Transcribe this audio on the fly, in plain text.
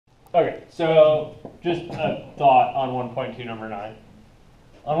Okay, so just a thought on 1.2 number 9.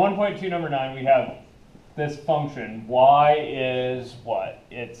 On 1.2 number 9, we have this function. Y is what?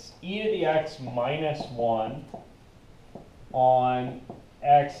 It's e to the x minus 1 on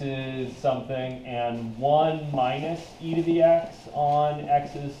x is something, and 1 minus e to the x on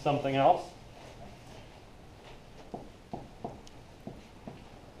x is something else.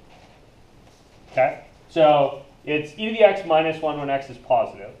 Okay, so it's e to the x minus 1 when x is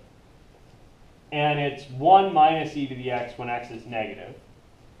positive, and it's 1 minus e to the x when x is negative.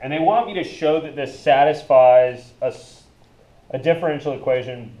 And they want me to show that this satisfies a differential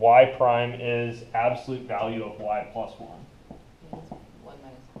equation. Y prime is absolute value of y plus 1. It's 1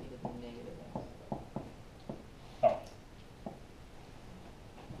 minus e to the negative x. Oh.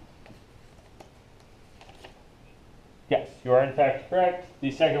 Yes, you are in fact correct. The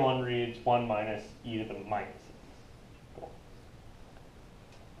second one reads 1 minus e to the minus. Cool.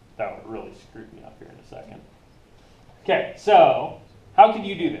 That would really screw me up here in a second. Okay, so how can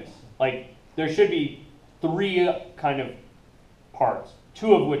you do this? Like, there should be 3 kind of parts,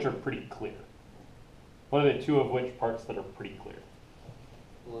 2 of which are pretty clear. What are the 2 of which parts that are pretty clear?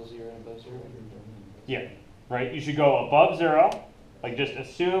 Below 0 and above 0. Yeah, right? You should go above 0. Like, just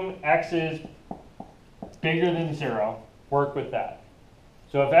assume x is bigger than 0. Work with that.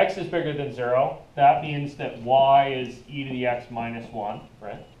 So if x is bigger than 0, that means that y is e to the x minus 1,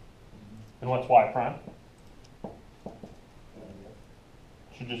 right? And what's y prime?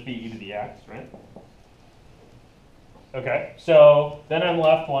 Should just be e to the x, right? Okay, so then I'm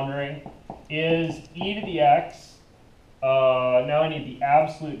left wondering, is e to the x, now I need the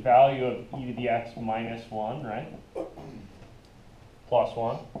absolute value of e to the x minus 1, right? Plus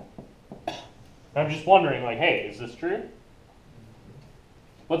 1. I'm just wondering, like, hey, is this true?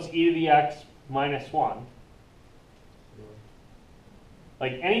 What's e to the x minus 1?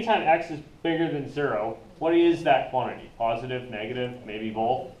 Like, anytime x is bigger than 0, what is that quantity? Positive, negative, maybe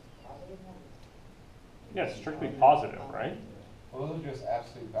both? Yeah, it's strictly positive, right? Well, those are just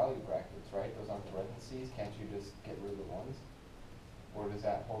absolute value brackets, right? Those aren't parentheses. Can't you just get rid of the ones? Or does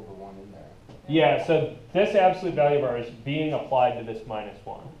that hold the 1 in there? Yeah, so this absolute value bar is being applied to this minus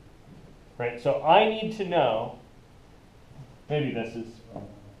 1. Right, so I need to know, maybe this is,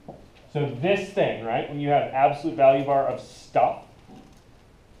 so this thing, right, when you have absolute value bar of stuff,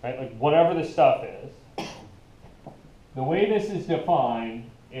 right, like whatever the stuff is, the way this is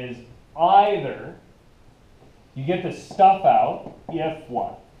defined is either you get the stuff out if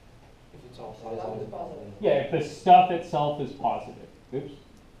what? If it's all positive. Yeah, if the stuff itself is positive. Oops,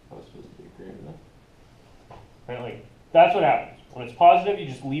 I was supposed to be agreeing with that. Right, like, that's what happens. When it's positive, you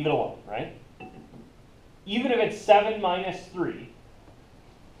just leave it alone, right? Even if it's 7 minus 3,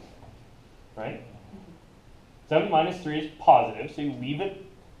 right? 7 minus 3 is positive, so you leave it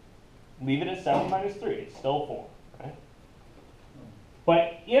at 7 minus 3. It's still 4, right?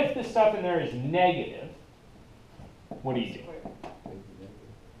 But if the stuff in there is negative, what do you do?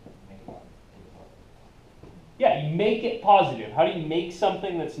 Yeah, you make it positive. How do you make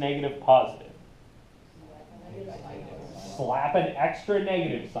something that's negative positive? Slap an extra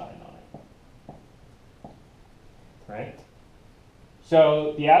negative sign on it. Right?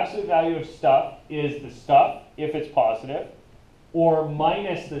 So the absolute value of stuff is the stuff if it's positive, or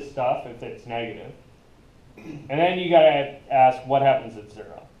minus the stuff if it's negative. And then you gotta ask what happens at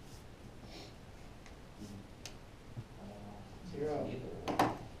 0. 0.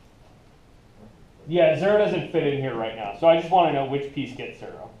 Yeah, 0 doesn't fit in here right now. So I just want to know which piece gets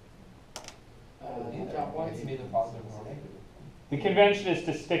 0. Top one. It's neither positive nor negative. The convention is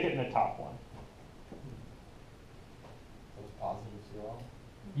to stick it in the top one. So it's positive 0.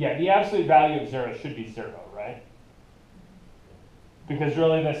 Yeah, the absolute value of 0 should be 0, right? Because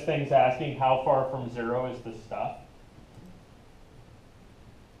really this thing's asking how far from 0 is the stuff.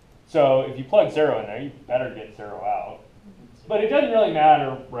 So if you plug 0 in there, you better get 0 out. But it doesn't really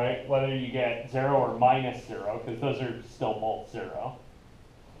matter, right, whether you get 0 or minus 0, because those are still both 0.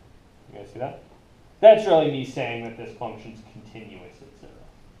 You guys see that? That's really me saying that this function's continuous at 0.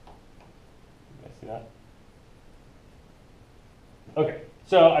 You guys see that? Okay,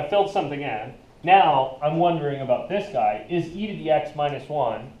 so I filled something in. Now I'm wondering about this guy. Is e to the x minus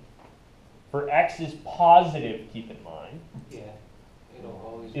 1 for x is positive, keep in mind. Yeah. It'll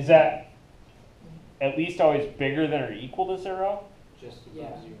always Is that at least always bigger than or equal to 0? just above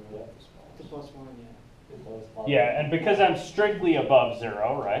Yeah. 0. The plus 1, yeah. Yeah, and because I'm strictly above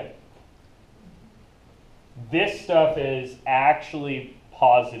 0, right? This stuff is actually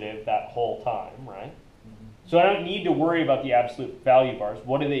positive that whole time, right? So I don't need to worry about the absolute value bars.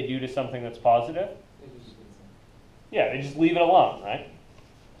 What do they do to something that's positive? Yeah, they just leave it alone, right?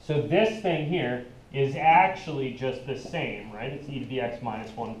 So this thing here is actually just the same, right? It's e to the x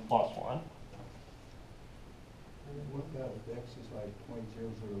minus 1 plus 1. What about if x is like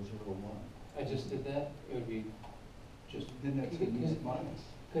 0.0001? I just did that, it would be just, Then that's a minus.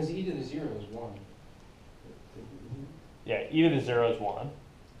 because e to the 0 is 1. Yeah, e to the 0 is 1.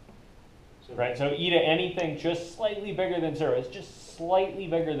 So Right, so e to anything just slightly bigger than 0 is just slightly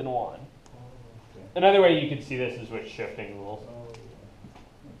bigger than 1. Another way you could see this is with shifting rules.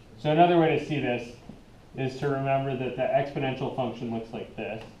 So another way to see this is to remember that the exponential function looks like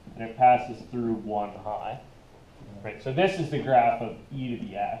this, and it passes through 1 high. Right, so this is the graph of e to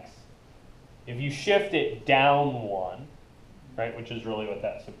the x. If you shift it down 1, right, which is really what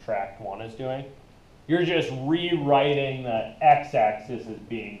that subtract 1 is doing, you're just rewriting the x-axis as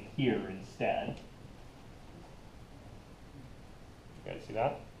being here instead. You guys see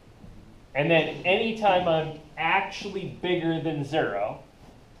that? And then anytime I'm actually bigger than 0,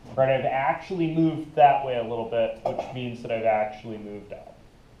 right, I've actually moved that way a little bit, which means that I've actually moved up.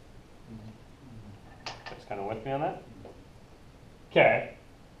 That's kind of with me on that? Okay,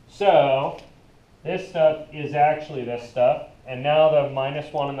 so this stuff is actually this stuff, and now the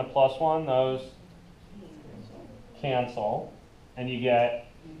minus 1 and the plus 1, those cancel, and you get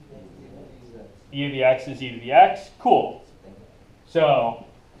e to the x is e to the x. Cool. So,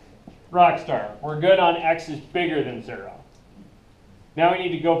 Rockstar, we're good on x is bigger than 0. Now we need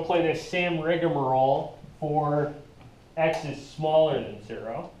to go play this same rigmarole for x is smaller than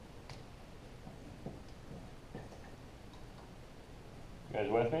 0. You guys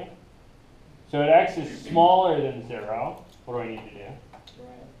with me? So at x is smaller than 0, what do I need to do?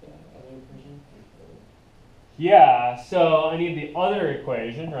 Yeah, so I need the other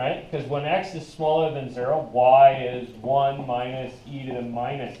equation, right? Because when x is smaller than 0, y is 1 minus e to the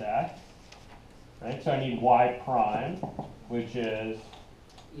minus x. Right? So I need y prime, which is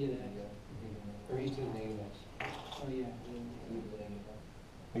e to the x, or e to the negative x. Oh yeah.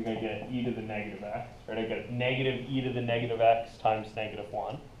 I think I get e to the negative x, right? I get negative e to the negative x times negative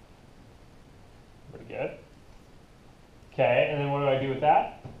 1. Pretty good. Okay, and then what do I do with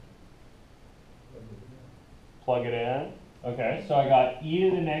that? Plug it in. Okay, so I got e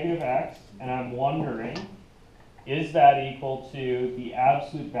to the negative x, and I'm wondering, is that equal to the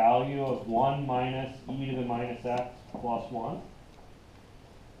absolute value of 1 minus e to the minus x plus 1?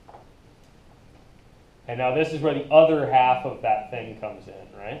 And now this is where the other half of that thing comes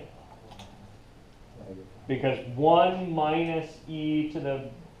in, right? Because 1 minus e to the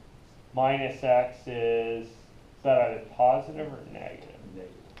minus x is that either positive or negative?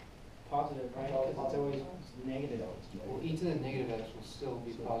 Positive, right? Because it's always negative. Well, e to the negative x will still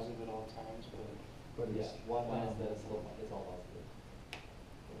be positive at all times, but Yeah, 1 minus the slope is all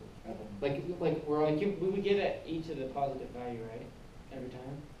positive. like we're all, We would get at e to the positive value, right? Every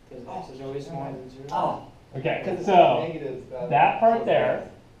time? Because x is always smaller than 0. Okay, so that part there,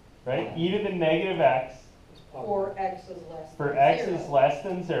 right? E to the negative x it's positive. Or x is less than for x 0. is less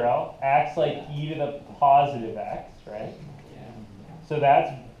than 0 acts like e to the positive x, right? Yeah. So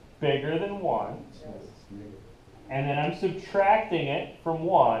that's bigger than 1. And then I'm subtracting it from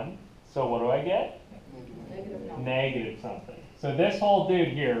 1. So what do I get? Negative number. Negative something. So this whole dude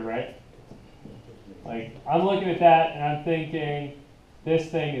here, right? Like, I'm looking at that and I'm thinking, this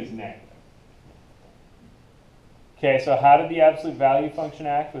thing is negative. Okay, so how did the absolute value function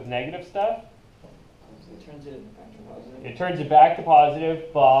act with negative stuff? So it turns it back to positive. It turns it back to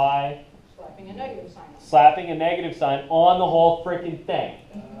positive by Slapping a negative sign on it. slapping a negative sign on the whole freaking thing,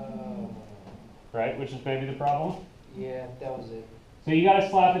 Oh, right? Which is maybe the problem. yeah, that was it. So you got to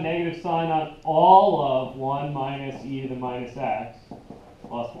slap a negative sign on all of 1 minus e to the minus x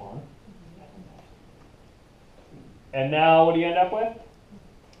plus 1. And now what do you end up with?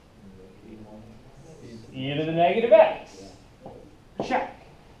 E to the negative x. Check.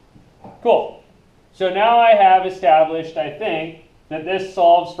 Cool. So now I have established, I think, that this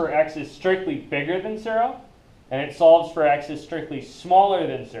solves for x is strictly bigger than 0, and it solves for x is strictly smaller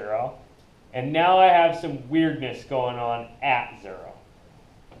than 0, and now I have some weirdness going on at 0.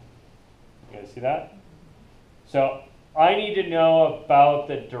 You guys see that? So I need to know about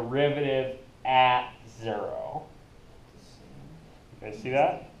the derivative at 0. You guys see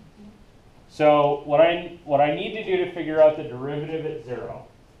that? So what I need to do to figure out the derivative at 0,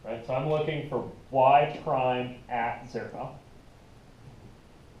 right? So I'm looking for y prime at 0.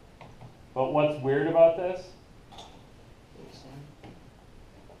 But what's weird about this?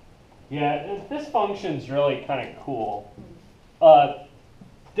 Yeah, this function's really kind of cool.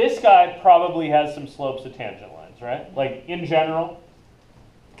 This guy probably has some slopes of tangent lines, right? Like in general,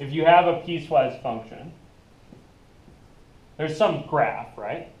 if you have a piecewise function, There's some graph,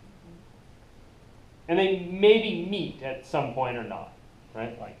 right? And they maybe meet at some point or not,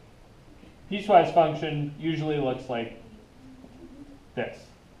 right? Like, piecewise function usually looks like this,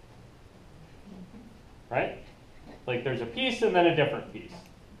 right? Like there's a piece and then a different piece.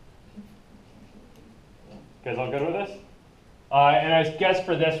 You guys all good with this? And I guess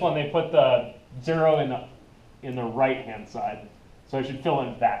for this one, they put the 0 in the right-hand side. So I should fill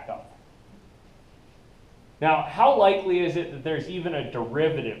in that up. Now, how likely is it that there's even a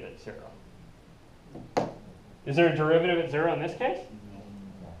derivative at 0? Is there a derivative at 0 in this case?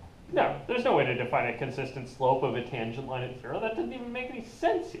 No, there's no way to define a consistent slope of a tangent line at 0. That doesn't even make any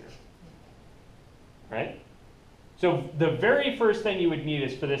sense here, right? So the very first thing you would need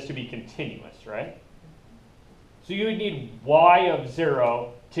is for this to be continuous, right? So you would need y of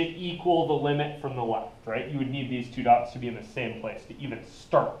 0 to equal the limit from the left, right? You would need these two dots to be in the same place to even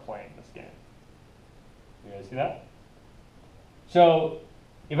start playing this game. You guys see that? So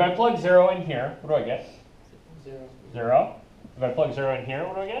if I plug 0 in here, what do I get? 0. 0. If I plug 0 in here,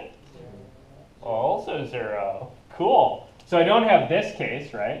 what do I get? Also 0. Cool. So I don't have this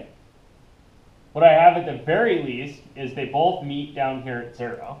case, right? What I have at the very least is they both meet down here at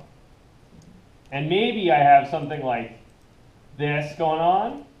 0. And maybe I have something like this going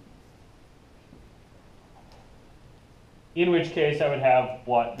on. In which case I would have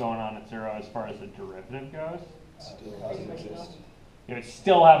what going on at 0 as far as the derivative goes? Still doesn't exist. You would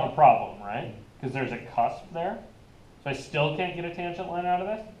still have a problem, right? Because there's a cusp there. So I still can't get a tangent line out of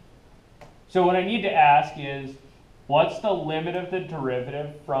this. So what I need to ask is, what's the limit of the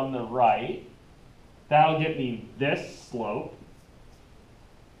derivative from the right? That'll get me this slope.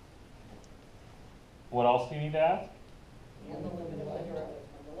 What else do you need to ask? And the limit of the derivative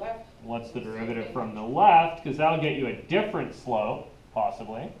from the left. What's the derivative from the left? Because that'll get you a different slope,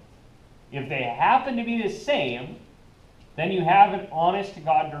 possibly. If they happen to be the same, then you have an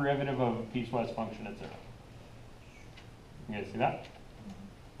honest-to-God derivative of a piecewise function at 0. You guys see that?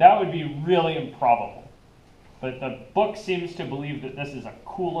 That would be really improbable. But the book seems to believe that this is a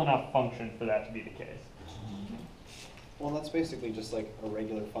cool enough function for that to be the case. Well, that's basically just like a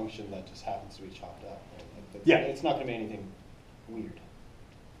regular function that just happens to be chopped up. Right? Yeah. It's not going to be anything weird.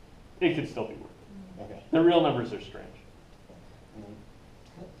 It could still be weird. Okay. The real numbers are strange.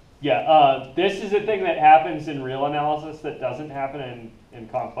 Mhm. Yeah, this is a thing that happens in real analysis that doesn't happen in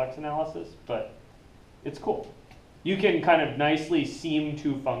complex analysis, but it's cool. You can kind of nicely seam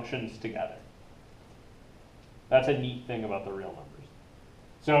two functions together. That's a neat thing about the real numbers.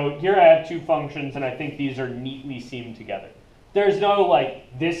 So here I have two functions, and I think these are neatly seamed together. There's no,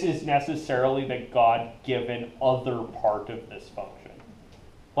 like, this is necessarily the God-given other part of this function.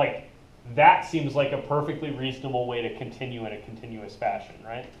 Like, that seems like a perfectly reasonable way to continue in a continuous fashion,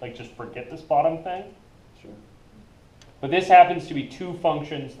 right? Like, just forget this bottom thing. Sure. But this happens to be two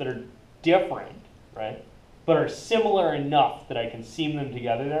functions that are different, right? But are similar enough that I can seam them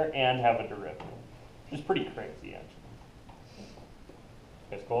together there and have a derivative. Which is pretty crazy, actually.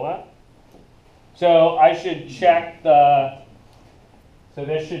 You guys cool with that? So I should check the, so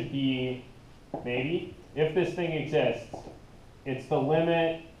this should be, maybe, if this thing exists, it's the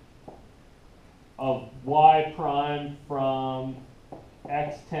limit of y prime from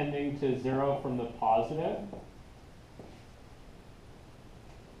x tending to 0 from the positive.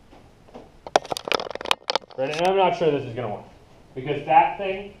 Right, and I'm not sure this is going to work. Because that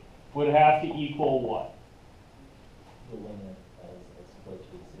thing would have to equal what? The limit as x approaches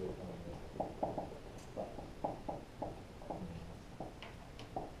 0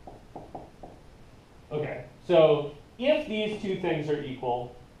 from Okay, so if these two things are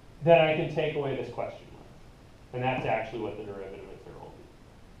equal, then I can take away this question mark. And that's actually what the derivative of 0 will be.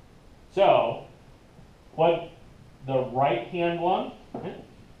 So, what the right-hand one, right?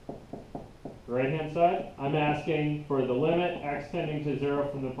 The right-hand side, I'm asking for the limit x tending to 0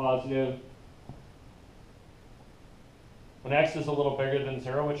 from the positive. When x is a little bigger than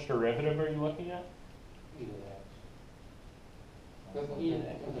 0, which derivative are you looking at? E to the x. Doesn't E to it- the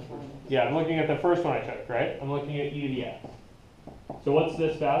x is fine. Yeah, I'm looking at the first one I took, right? I'm looking at e to the x. So what's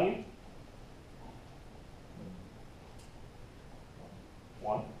this value?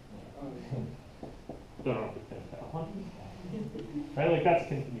 1. Don't know if it's that 1. Right, like that's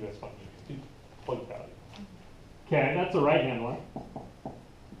continuous function. Plug value. Okay, that's the right-hand one.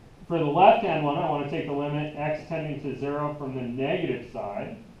 For the left-hand one, I want to take the limit x tending to 0 from the negative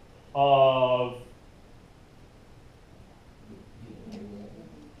side of,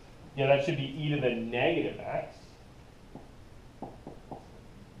 yeah, that should be e to the negative x,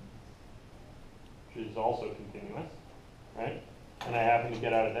 which is also continuous, right? And I happen to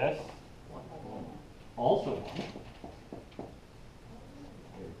get out of this also 1.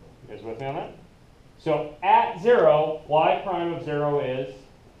 You guys with me on that? So at 0, y prime of 0 is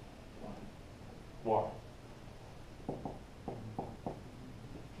 1.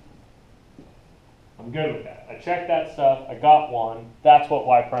 I'm good with that. I checked that stuff. I got 1. That's what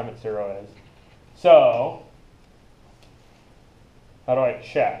y prime at 0 is. So how do I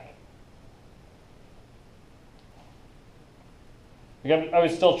check? Again, I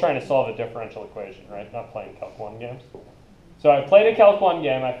was still trying to solve a differential equation, right? Not playing Calc 1 games. So I played a Calc 1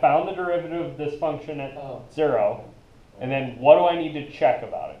 game. I found the derivative of this function at Oh. 0. And then what do I need to check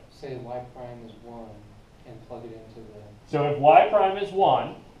about it? Say y prime is 1 and plug it into the, So if y prime is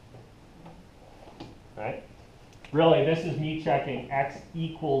 1, right? Really, this is me checking x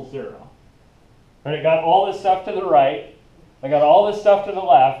equals 0. Right, I got all this stuff to the right. I got all this stuff to the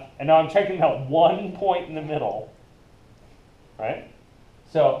left. And now I'm checking that one point in the middle. Right?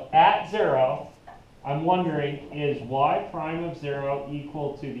 So at 0, I'm wondering, is y prime of 0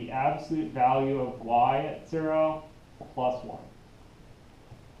 equal to the absolute value of y at 0 plus 1?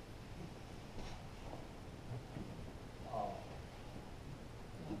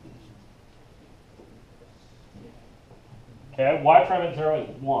 Okay, y prime at 0 is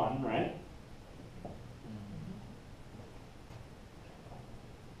 1, right?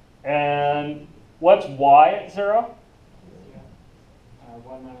 And what's y at 0?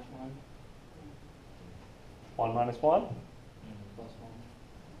 1 minus 1 1 minus 1. plus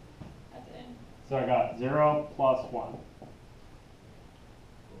 1 at the end. So I got 0 plus 1.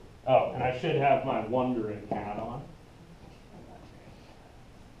 Oh, and I should have my wondering hat on.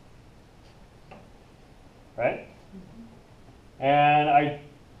 Right? And I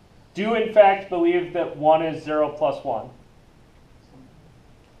do in fact believe that 1 is 0 plus 1.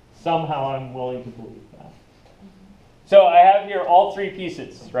 Somehow I'm willing to believe that. So I have here all three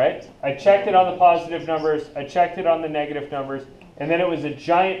pieces, right? I checked it on the positive numbers, I checked it on the negative numbers, and then it was a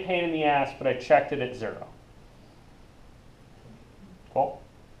giant pain in the ass, but I checked it at 0. Cool?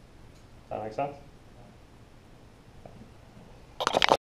 Does that make sense?